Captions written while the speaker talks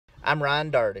I'm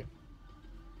Ryan Darty.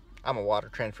 I'm a water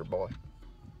transfer boy.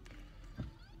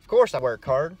 Of course, I work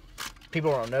hard.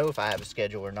 People don't know if I have a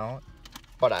schedule or not,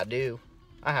 but I do.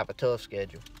 I have a tough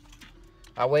schedule.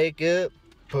 I wake up,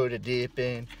 put a dip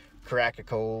in, crack a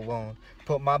cold one,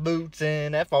 put my boots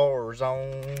in F4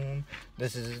 zone.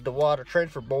 This is the water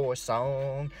transfer boy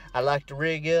song. I like to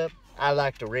rig up, I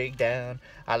like to rig down,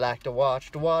 I like to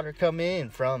watch the water come in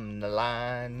from the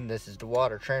line. This is the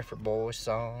water transfer boy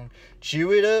song.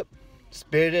 Chew it up,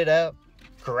 spit it out,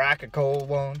 crack a cold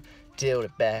one, tilt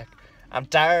it back. I'm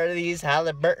tired of these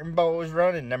Halliburton boys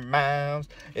running their mouths.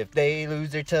 If they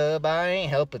lose their tub, I ain't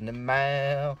helping them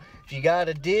out. If you got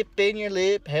a dip in your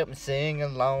lip, help me sing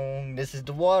along. This is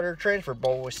the water transfer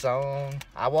boy song.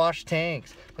 I wash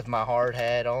tanks with my hard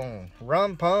hat on.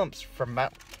 Run pumps from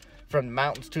the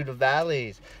mountains to the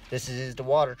valleys. This is the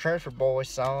water transfer boy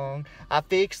song. I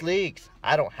fix leaks,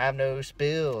 I don't have no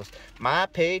spills. My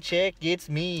paycheck gets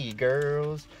me,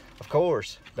 girls. Of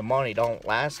course, the money don't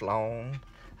last long.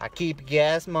 I keep a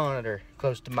gas monitor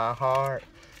close to my heart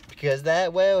because that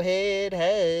wellhead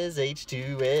has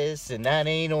H2S and that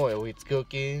ain't oil it's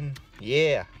cooking.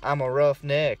 Yeah, I'm a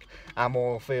roughneck. I'm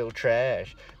oil filled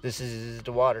trash. This is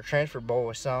the water transfer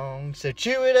boy song. So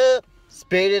chew it up,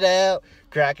 spit it out,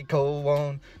 crack a cold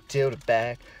one, tilt it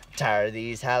back. I'm tired of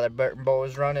these Halliburton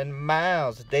boys running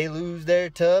miles. If they lose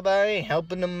their tub, I ain't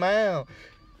helping them out.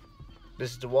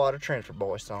 This is the water transfer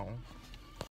boy song.